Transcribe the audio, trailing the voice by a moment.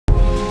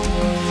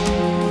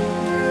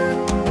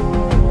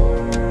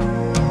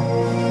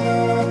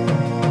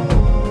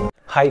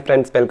Hi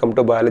friends, welcome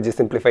to Biology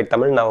Simplified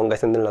Tamil. நான் உங்க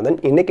செந்தில்நாதன்.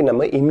 இன்னைக்கு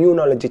நம்ம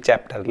Immunology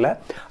chapterல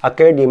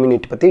acquired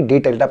immunity பத்தி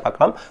டீடைலா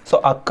பார்க்கலாம்.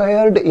 So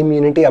acquired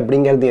immunity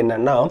அப்படிங்கிறது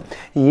என்னன்னா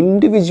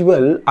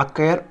individual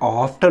acquire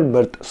after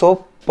birth. So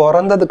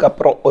பிறந்ததுக்கு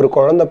அப்புறம் ஒரு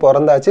குழந்தை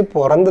பிறந்தாச்சு,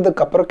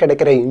 பிறந்ததுக்கு அப்புறம்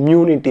கிடைக்கிற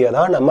இம்யூனிட்டியை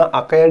தான் நம்ம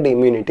அக்வயர்டு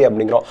இம்யூனிட்டி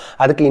அப்படிங்கிறோம்.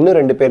 அதுக்கு இன்னும்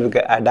ரெண்டு பேர்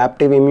இருக்குது,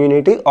 adaptive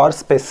immunity R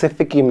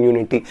specific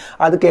immunity.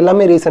 அதுக்கு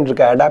எல்லாமே ரீசன்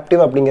இருக்குது.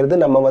 அடாப்டிவ் அப்படிங்கிறது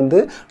நம்ம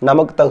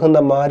நமக்கு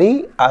தகுந்த மாதிரி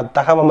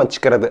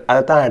தகவமைச்சிக்கிறது,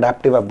 அதை தான்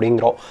அடாப்டிவ்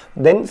அப்படிங்கிறோம்.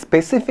 தென்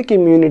ஸ்பெசிஃபிக்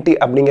இம்யூனிட்டி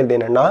அப்படிங்கிறது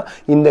என்னென்னா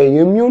இந்த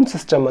இம்யூன்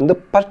சிஸ்டம்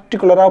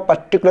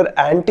பர்டிகுலர்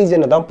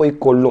ஆன்டிஜனை தான் போய்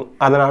கொல்லும்.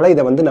 அதனால்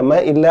இதை நம்ம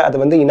இல்லை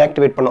அதை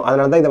இன்ஆக்டிவேட் பண்ணும்.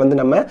 அதனால தான்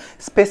இதை நம்ம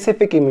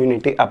ஸ்பெசிஃபிக்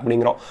இம்யூனிட்டி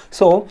அப்படிங்கிறோம்.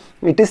 So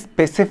it is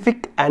specific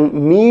and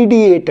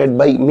mediated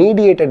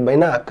by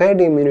acquired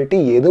immunity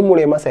எது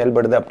மூலமா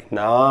செயல்படுது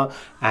அப்படின்னா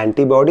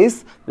antibodies,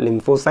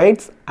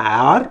 lymphocytes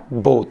or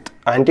both.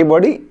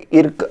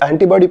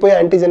 Antibody போய்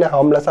ஆன்டிஜனை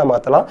ஹார்ம்லெஸ்ஸாக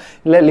மாற்றலாம்,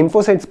 இல்லை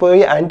லிம்போசைட்ஸ்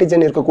போய்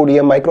ஆன்டிஜன்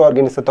இருக்கக்கூடிய மைக்ரோ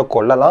ஆர்கானிசத்தை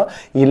கொல்லலாம்,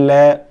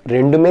 இல்லை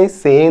ரெண்டுமே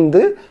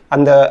சேர்ந்து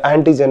அந்த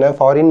ஆன்டிஜனை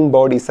ஃபாரின்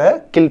பாடிஸை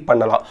கில்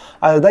பண்ணலாம்.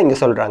 அதுதான் இங்கே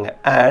சொல்கிறாங்க.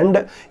 அண்ட்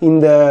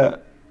இந்த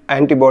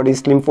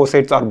ஆன்டிபாடிஸ்,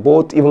 லிம்போசைட்ஸ் ஆர்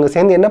போத் இவங்க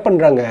சேர்ந்து என்ன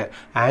பண்ணுறாங்க,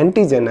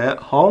 ஆன்டிஜனை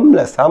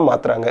ஹார்ம்லெஸ்ஸாக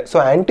மாற்றுறாங்க. ஸோ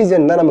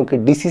ஆன்டிஜன் தான் நமக்கு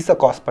டிசீஸை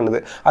காஸ் பண்ணுது.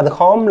 அது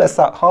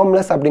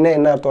ஹார்ம்லெஸ் அப்படின்னா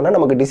என்ன அர்த்தம்னா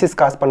நமக்கு டிசீஸ்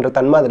காஸ் பண்ணுற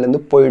தன்மை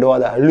அதுலேருந்து போயிடும்,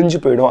 அது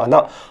அழிஞ்சு போயிடும்.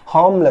 அதான்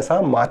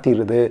ஹார்ம்லெஸ்ஸாக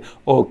மாற்றிடுது.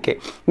 ஓகே,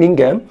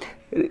 நீங்கள்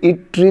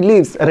இட்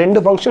ரிலீவ்ஸ் ரெண்டு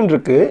ஃபங்க்ஷன்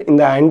இருக்குது.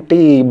 இந்த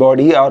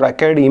ஆன்டிபாடி ஆர்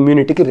அக்வயர்டு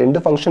இம்யூனிட்டிக்கு ரெண்டு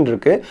ஃபங்க்ஷன்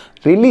இருக்குது.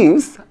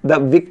 ரிலீவ்ஸ் த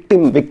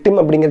விக்டிம்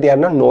அப்படிங்கிறது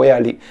யாருன்னா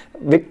நோயாளி,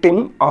 victim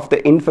of the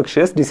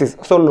infectious disease.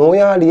 So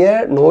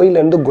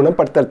நோயிலேருந்து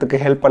குணப்படுத்துறதுக்கு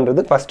help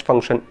பண்ணுறது first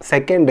function.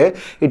 Second,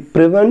 it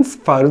prevents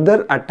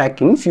further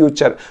attack in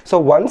future. So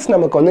once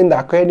நமக்கு இந்த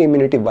அக்வயர்டு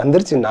இம்யூனிட்டி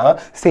வந்துருச்சுன்னா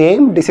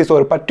சேம் டிசீஸ்,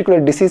 ஒரு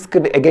பர்டிகுலர்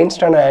டிசீஸ்க்கு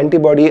எகென்ஸ்டான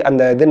ஆன்டிபாடி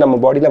அந்த இது நம்ம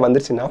பாடியில்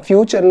வந்துருச்சுன்னா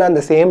ஃபியூச்சரில்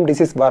அந்த சேம்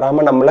டிசீஸ்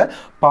வராமல் நம்மளை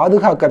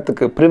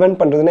பாதுகாக்கிறதுக்கு, ப்ரிவென்ட்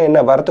பண்ணுறதுன்னா என்ன,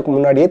 வரத்துக்கு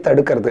முன்னாடியே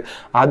தடுக்கிறது,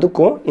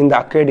 அதுக்கும் இந்த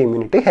அக்வயர்டு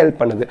இம்யூனிட்டி ஹெல்ப்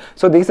பண்ணுது.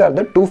 So these are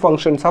the two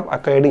functions of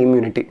acquired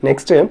immunity.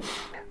 Next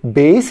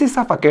basis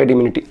of acquired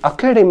immunity.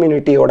 Acquired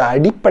இம்யூனிட்டியோட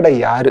அடிப்படை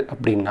யார்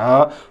அப்படின்னா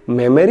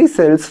memory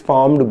cells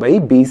formed by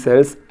B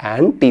cells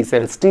and D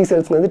cells. D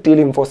செல்ஸ்ங்கிறது D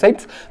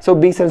lymphocytes, so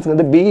B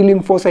செல்ஸ்ங்கிறது B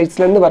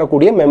லிம்போசைட்ஸ்லேருந்து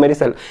வரக்கூடிய memory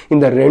cell.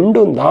 இந்த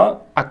ரெண்டும் தான்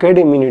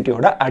acquired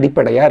இம்யூனிட்டியோட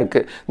அடிப்படையாக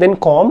இருக்குது. தென்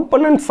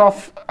components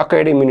of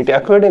acquired immunity.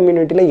 Acquired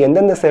இம்யூனிட்டியில்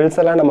எந்தெந்த செல்ஸ்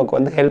எல்லாம்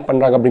நமக்கு ஹெல்ப்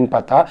பண்ணுறாங்க அப்படின்னு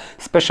பார்த்தா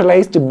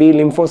specialised B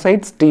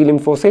lymphocytes, D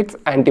lymphocytes,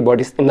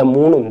 antibodies, இந்த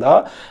மூணும்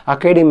தான்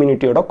அக்வயர்டு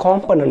இம்யூனிட்டியோட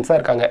காம்பனன்ட்ஸாக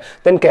இருக்காங்க.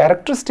 தென்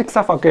characteristics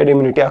of acquired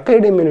immunity.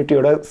 Acquired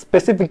இம்யூனிட்டியோட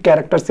specific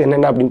characters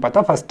என்னென்ன அப்படின்னு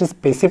பார்த்தா first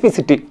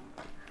specificity.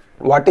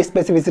 What is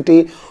specificity?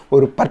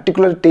 ஒரு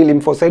பர்டிகுலர் டி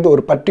லிம்போசைட்,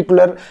 ஒரு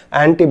பர்டிகுலர்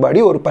ஆன்டிபாடி,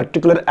 ஒரு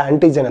பர்டிகுலர்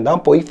ஆன்டிஜனை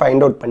தான் போய்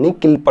ஃபைண்ட் அவுட் பண்ணி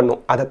கில் பண்ணும்.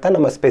 அதைத்தான்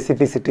நம்ம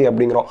ஸ்பெசிஃபிசிட்டி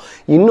அப்படிங்கிறோம்.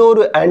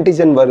 இன்னொரு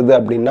ஆன்டிஜன் வருது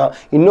அப்படின்னா,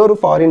 இன்னொரு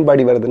ஃபாரின்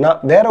பாடி வருதுன்னா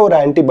வேற ஒரு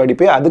ஆன்டிபாடி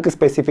போய் அதுக்கு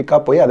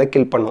ஸ்பெசிஃபிக்காக போய் அதை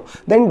கில் பண்ணும்.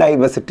 தென்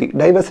டைவர்சிட்டி.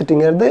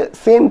 டைவர்சிட்டிங்கிறது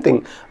same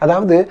thing.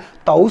 அதாவது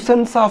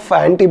thousands of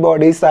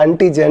antibodies,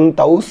 antigen,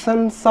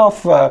 thousands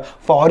of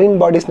foreign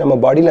bodies நம்ம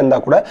பாடியில்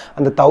இருந்தால் கூட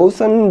அந்த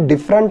 1000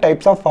 different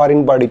types of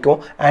foreign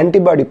பாடிக்கும்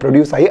antibody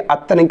produce ஆகி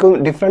அத்தனைக்கும்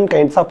டிஃப்ரெண்ட்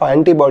கைண்ட்ஸ் ஆஃப்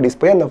ஆன்டிபாடிஸ்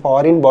போய் அந்த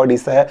ஃபாரின்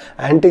பாடிஸை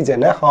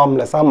ஆன்டிஜனை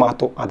ஹார்ம்லெஸ்ஸாக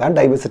மாற்றும். அதான்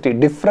diversity.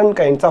 Different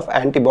kinds of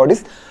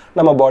antibodies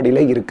நம்ம பாடியில்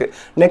இருக்குது.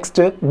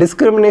 Next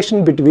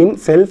discrimination between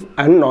self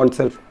and நான்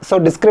செல்ஃப். ஸோ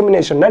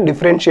டிஸ்கிரிமினேஷன்னா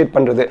டிஃப்ரென்ஷியேட்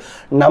பண்ணுறது.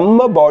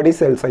 நம்ம பாடி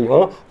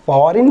செல்ஸையும்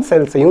ஃபாரின்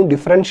செல்ஸையும்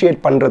டிஃப்ரென்ஷியேட்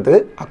பண்ணுறது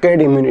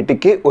அக்வயர்டு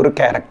இம்யூனிட்டிக்கு ஒரு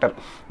கேரக்டர்.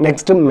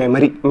 Next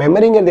memory.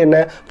 மெமரிங்கிறது என்ன?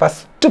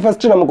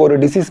 ஃபஸ்ட்டு நமக்கு ஒரு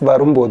டிசீஸ்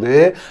வரும்போது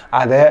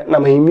அதை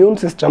நம்ம இம்யூன்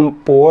சிஸ்டம்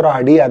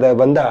போராடி அதை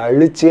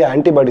அழித்து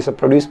ஆன்டிபாடிஸை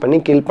ப்ரொடியூஸ் பண்ணி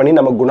கில் பண்ணி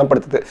நம்ம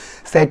குணப்படுத்துது.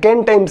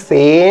 செகண்ட் டைம்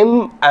சேம்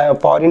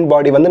ஃபாரின்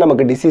பாடி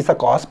நமக்கு டிசீஸை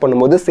காஸ்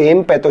பண்ணும்போது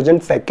same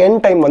pathogen second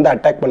time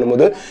attack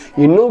பண்ணும்போது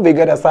இன்னும்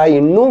விகரஸாக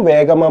இன்னும்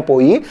வேகமாக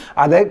போய்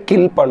அதை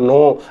கில்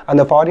பண்ணும்,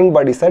 அந்த ஃபாரின்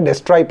பாடிஸை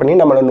டெஸ்ட்ராய் பண்ணி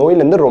நம்மளோட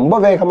நோயிலேருந்து ரொம்ப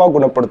வேகமாக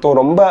குணப்படுத்தும்,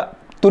 ரொம்ப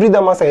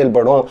துரிதமாக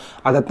செயல்படும்.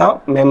 அதைத்தான்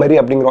மெமரி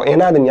அப்படிங்கிறோம்.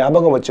 ஏன்னா அது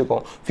ஞாபகம்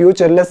வச்சுக்கும்.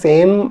 ஃபியூச்சரில்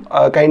சேம்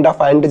கைண்ட்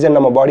ஆஃப் ஆன்டிஜன்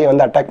நம்ம பாடியை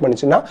அட்டாக்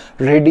பண்ணிச்சுன்னா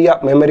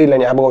ரெடியாக மெமரியில்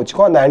ஞாபகம்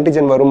வச்சுக்கும். அந்த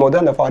ஆன்டிஜன் வரும்போது,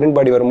 அந்த ஃபாரின்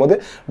பாடி வரும்போது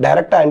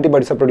டைரெக்டாக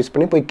ஆன்டிபாடிஸை ப்ரொடியூஸ்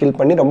பண்ணி போய் கில்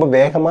பண்ணி ரொம்ப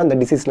வேகமாக அந்த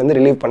டிசீஸ்லேருந்து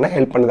ரிலீவ் பண்ண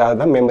ஹெல்ப் பண்ணுது.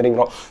 அதுதான்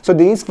மெமரிங்கிறோம். So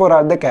these four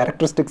R the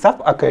characteristics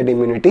of acquired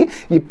immunity.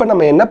 இப்போ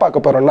நம்ம என்ன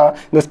பார்க்க போகிறோம்னா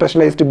இந்த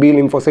specialised B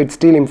lymphocytes,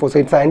 D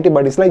lymphocytes,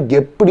 ஆன்டிபாடிஸ்லாம்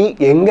எப்படி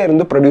எங்கே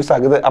இருந்து ப்ரொடியூஸ்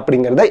ஆகுது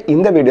அப்படிங்கிறத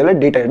இந்த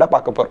வீடியோவில் டீட்டெயிலாக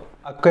பார்க்க போகிறோம்.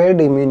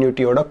 அக்வயர்டு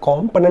இம்யூனிட்டியோட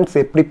காம்பனன்ட்ஸ்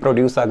எப்படி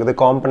ப்ரொடியூஸ் ஆகுது,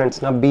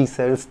 காம்பனன்ட்ஸ்னால் B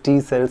cells, D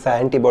cells,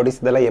 antibodies,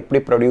 இதெல்லாம் எப்படி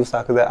ப்ரொடியூஸ்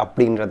ஆகுது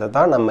அப்படின்றத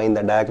தான் நம்ம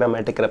இந்த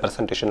டயக்ராமேட்டிக்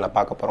ரெப்ரசன்டேஷனில்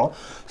பார்க்க போகிறோம்.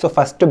 ஸோ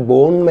ஃபஸ்ட்டு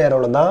போன்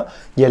மேரோவில் தான்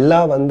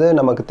எல்லாம்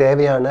நமக்கு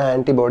தேவையான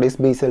antibodies,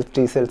 B cells,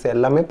 D cells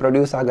எல்லாமே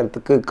ப்ரொடியூஸ்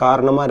ஆகிறதுக்கு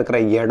காரணமாக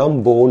இருக்கிற இடம்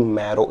போன்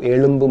மேரோ,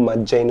 எலும்பு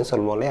மஜ்ஜைன்னு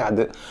சொல்லுவோம் இல்லையா,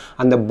 அது.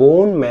 அந்த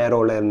போன்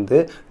மேரோலேருந்து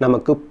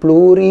நமக்கு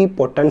ப்ளூரி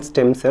பொட்டன்ட்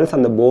ஸ்டெம் செல்ஸ்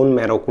அந்த போன்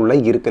மேரோக்குள்ளே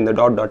இருக்குது. இந்த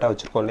டாட்டாக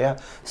வச்சுருக்கோம் இல்லையா.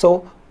 ஸோ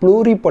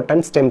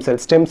pluripotent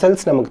stem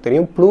cells நமக்கு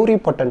தெரியும்.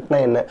 pluripotentனா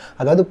என்ன?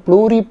 அதாவது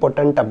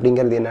pluripotent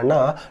அப்படிங்கிறது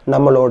என்னன்னா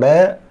நம்மளோட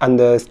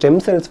அந்த stem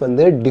cells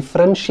வந்து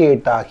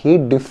differentiate ஆகி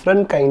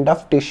different kind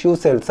of tissue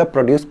cells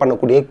produce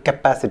பண்ணக்கூடிய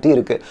capacity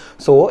இருக்கு.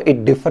 So it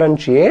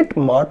differentiate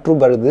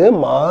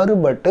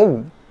மாறுபட்டு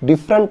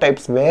different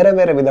types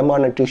வேற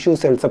விதமான tissue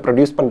cells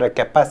produce பண்ற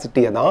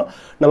capacity தான்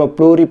நம்ம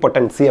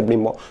pluripotency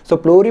அப்படிம்போம். So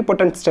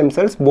pluripotent stem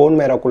cells bone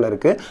marrow குள்ள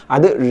இருக்கு.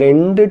 அது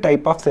ரெண்டு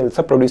type of cells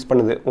produce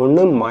பண்ணுது.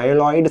 ஒன்னு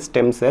myeloid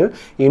stem cell,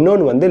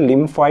 இன்னொன்னு வந்து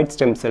lymphoid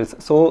stem cells.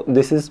 So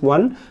this is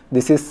one,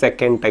 this is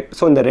second type.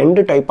 So இந்த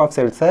ரெண்டு type of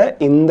cells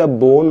இந்த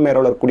bone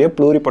marrow இருக்கக்கூடிய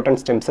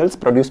pluripotent stem cells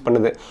produce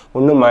பண்ணுது.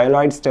 ஒன்னு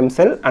myeloid stem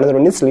cell, another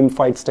one is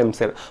lymphoid stem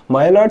cell.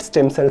 Myeloid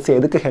stem cells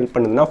எதுக்கு help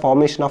பண்ணுதுன்னா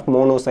formation of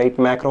monocyte,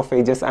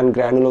 macrophages and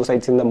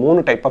granulocytes இந்த மூணு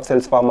டைப் ஆஃப்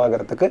செல்ஸ் ஃபார்ம்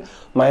ஆகிறதுக்கு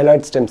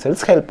myeloid stem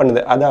cells help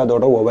பண்ணுது. அது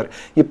அதோட ஓவர்.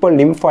 இப்போ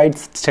lymphoid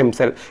stem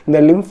cell, இந்த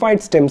lymphoid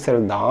stem cell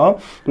தான்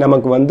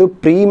நமக்கு வந்து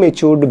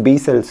ப்ரீமெச்சூர்டு பி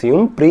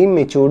செல்ஸையும்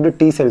ப்ரீமெச்சூர்டு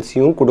டி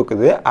செல்ஸையும்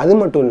கொடுக்குது. அது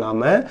மட்டும்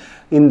இல்லாமல்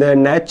இந்த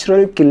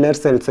நேச்சுரல் கில்லர்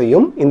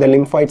செல்ஸையும் இந்த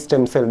lymphoid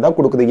stem cell தான்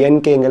கொடுக்குது.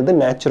 NKங்கிறது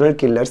நேச்சுரல்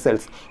கில்லர்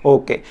செல்ஸ்.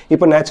 ஓகே,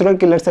 இப்போ நேச்சுரல்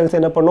கில்லர் செல்ஸ்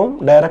என்ன பண்ணும்?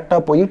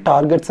 டைரக்டாக போய்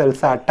டார்கெட்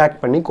செல்ஸை அட்டாக்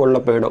பண்ணி கொல்ல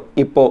போயிடும்.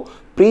 இப்போ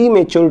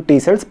premature T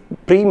cells,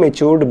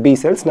 prematured B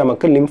cells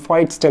நமக்கு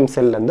lymphoid stem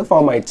cell இருந்து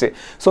ஃபார்ம் ஆயிடுச்சு.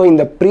 ஸோ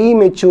இந்த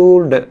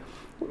prematured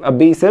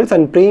B cells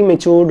and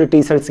prematured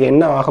T cells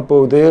என்ன ஆக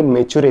போகுது?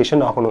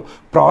 மெச்சுரேஷன் ஆகணும்.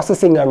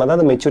 ப்ராசஸிங் ஆனதான்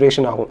அது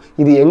மெச்சுரேஷன் ஆகும்.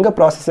 இது எங்கே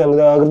ப்ராசஸிங்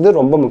ஆகுறது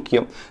ரொம்ப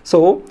முக்கியம். So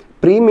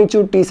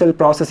premature T cell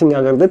processing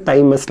ஆகிறது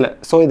தைமஸில்.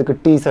 ஸோ இதுக்கு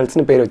T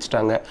cellsனு பேர்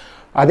வச்சுட்டாங்க.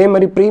 அதே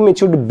மாதிரி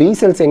ப்ரீமெச்சூர்டு பி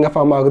செல்ஸ் எங்கே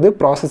ஃபார்ம் ஆகுது?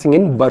 ப்ராசஸிங்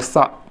இன்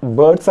பர்சா.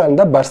 பேர்ட்ஸாக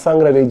இருந்தால்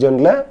பர்சாங்கிற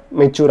ரீஜனில்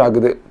மெச்சூர்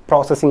ஆகுது,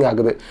 ப்ராசஸிங்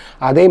ஆகுது.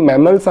 அதே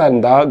மெமல்ஸாக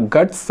இருந்தால்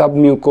கட்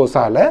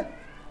சப்மியூக்கோஸால்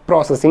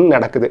ப்ராசஸிங்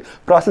நடக்குது.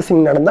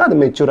 ப்ராசஸிங் நடந்தால் அது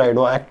மெச்சூர்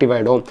ஆகிடும், ஆக்டிவ்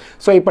ஆகிடும்.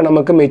 ஸோ இப்போ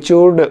நமக்கு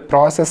matured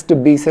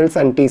processed B cells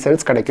and D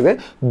cells கிடைக்குது.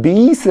 B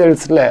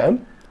செல்ஸில்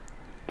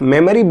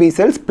memory B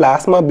cells,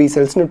 plasma B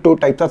cells னு two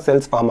types of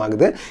cells form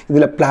ஆகுது.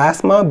 இதில்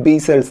plasma B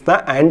cells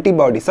தான்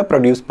ஆன்டிபாடிஸை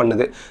ப்ரொடியூஸ்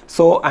பண்ணுது.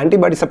 ஸோ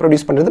ஆன்டிபாடிஸை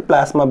ப்ரொடியூஸ் பண்ணுறது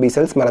plasma B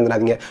cells,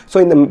 மறந்துடாதீங்க. ஸோ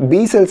இந்த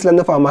B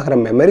cellsலேருந்து ஃபார்ம் ஆகிற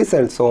மெமரி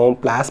செல்ஸும்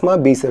plasma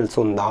B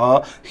cellsம் தான்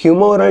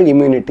ஹியூமரல்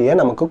இம்யூனிட்டியை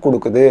நமக்கு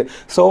கொடுக்குது.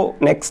 ஸோ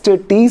நெக்ஸ்ட்டு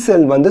T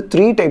cell வந்து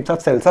த்ரீ டைப்ஸ்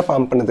ஆஃப் செல்ஸை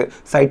ஃபார்ம் பண்ணுது.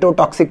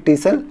 Cytotoxic T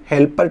cell,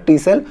 helper T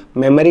cell,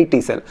 memory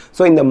T cell.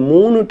 So இந்த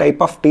மூணு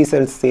டைப் ஆஃப் T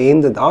cells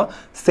சேர்ந்து தான்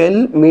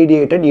செல்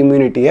மீடியேட்டட்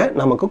இம்யூனிட்டியை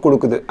நமக்கு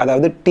கொடுக்குது.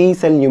 அதாவது T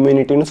cell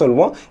immunity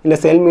சொல்லுவோம், இல்ல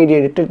செல்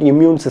மீடியேட்டட்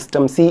இம்யூன்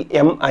சிஸ்டம்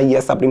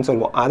CMIS அப்படின்னு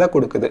சொல்லுவோம், அதை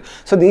கொடுக்குது.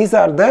 So these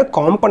are the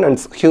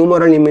components,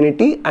 humoral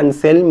immunity and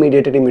sell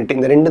mediated immunity.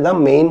 இந்த ரெண்டு தான்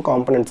main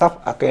components of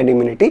acquired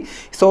immunity.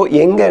 So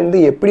எங்கேருந்து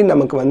எப்படி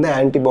நமக்கு வந்து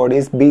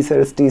antibodies, B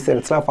cells, D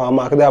செல்ஸ்லாம்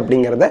form ஆகுது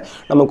அப்படிங்கிறத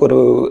நமக்கு ஒரு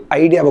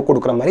ஐடியாவை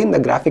கொடுக்குற மாதிரி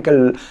இந்த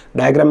கிராஃபிக்கல்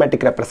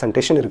டயக்ராமேட்டிக்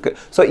ரெப்ரசன்டேஷன் இருக்குது.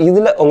 ஸோ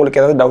இதில் உங்களுக்கு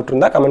ஏதாவது டவுட்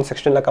இருந்தால் கமெண்ட்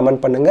செக்ஷனில்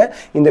கமெண்ட் பண்ணுங்கள்.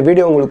 இந்த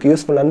வீடியோ உங்களுக்கு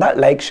யூஸ்ஃபுல்லாக இருந்தால்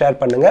லைக், ஷேர்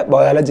பண்ணுங்கள்.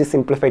 பயாலஜி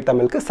சிம்பிளிஃபைட்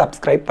தமிழுக்கு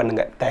சப்ஸ்கிரைப்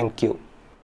பண்ணுங்கள். தேங்க்யூ.